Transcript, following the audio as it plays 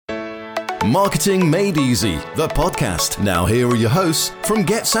Marketing Made Easy, the podcast. Now here are your hosts from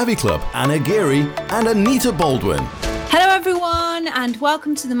Get Savvy Club, Anna Geary and Anita Baldwin. Hello everyone and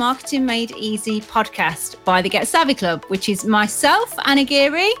welcome to the Marketing Made Easy podcast by the Get Savvy Club, which is myself, Anna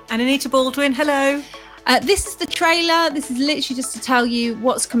Geary. And Anita Baldwin, hello. This is the trailer. This is literally just to tell you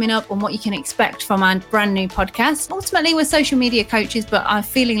what's coming up and what you can expect from our brand new podcast. Ultimately, we're social media coaches, but I'm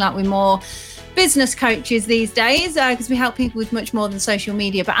feeling like we're more business coaches these days because we help people with much more than social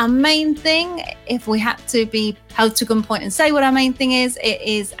media. But our main thing, if we had to be held to gunpoint and say what our main thing is, it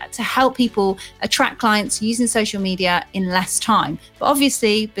is to help people attract clients using social media in less time. But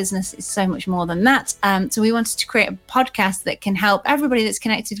obviously, business is so much more than that. So we wanted to create a podcast that can help everybody that's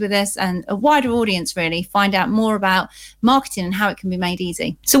connected with us and a wider audience really find out more about marketing and how it can be made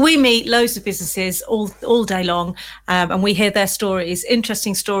easy. So we meet loads of businesses all day long and we hear their stories,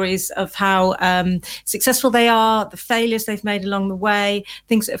 interesting stories of how successful they are, the failures they've made along the way,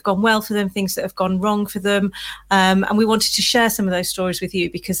 things that have gone well for them, things that have gone wrong for them. And we wanted to share some of those stories with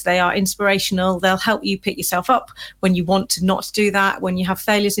you because they are inspirational. They'll help you pick yourself up when you want to not do that, when you have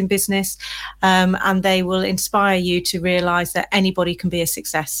failures in business, and they will inspire you to realise that anybody can be a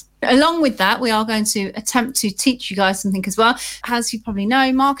success. Along with that, we are going to attempt to teach you guys something as well. As you probably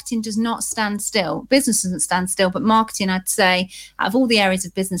know, marketing does not stand still. Business doesn't stand still, but marketing, I'd say, out of all the areas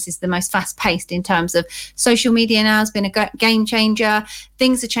of business, is the most fast-paced in terms of social media now has been a game changer.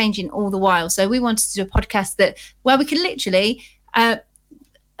 Things are changing all the while. So we wanted to do a podcast where we could literally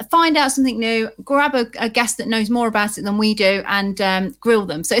find out something new, grab a guest that knows more about it than we do and grill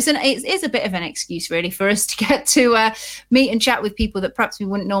them. So it is a bit of an excuse really for us to get to meet and chat with people that perhaps we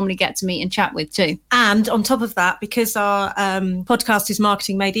wouldn't normally get to meet and chat with too. And on top of that, because our podcast is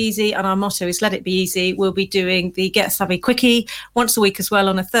Marketing Made Easy and our motto is Let It Be Easy, we'll be doing the Get Savvy Quickie once a week as well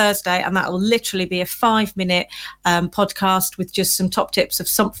on a Thursday, and that will literally be a 5-minute podcast with just some top tips of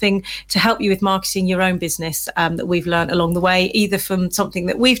something to help you with marketing your own business that we've learned along the way, either from something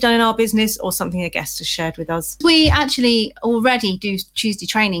that we've done in our business or something a guest has shared with us. We actually already do Tuesday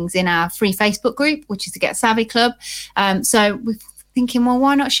trainings in our free Facebook group, which is the Get Savvy Club. So we're thinking, well,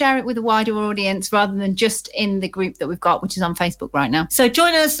 why not share it with a wider audience rather than just in the group that we've got, which is on Facebook right now. So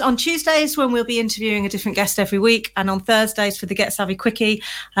join us on Tuesdays when we'll be interviewing a different guest every week, and on Thursdays for the Get Savvy Quickie,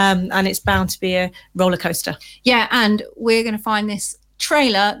 and it's bound to be a roller coaster. Yeah, and we're going to find this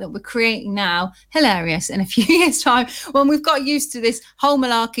trailer that we're creating now hilarious in a few years' time when we've got used to this whole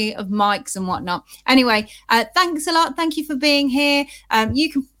malarkey of mics and whatnot. Anyway, thanks a lot. Thank you for being here.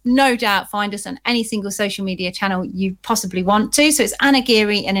 You can no doubt find us on any single social media channel you possibly want to. So it's Anna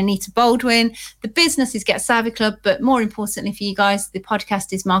Geary and Anita Baldwin. The business is Get Savvy Club, but more importantly for you guys, the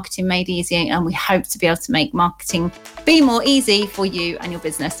podcast is Marketing Made Easy, and we hope to be able to make marketing be more easy for you and your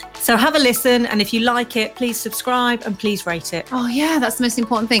business. So have a listen, and if you like it, please subscribe and please rate it. Oh yeah, that's the most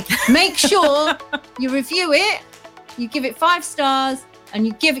important thing. Make sure you review it, you give it 5 stars, and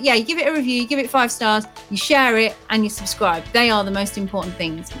you give it a review, you give it 5 stars, you share it, and you subscribe. They are the most important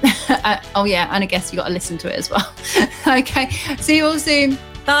things. Oh yeah, and I guess you got to listen to it as well. Okay, see you all soon.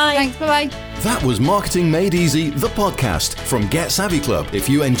 Bye. Thanks, bye-bye. That was Marketing Made Easy, the podcast from Get Savvy Club. If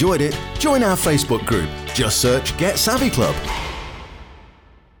you enjoyed it, join our Facebook group. Just search Get Savvy Club.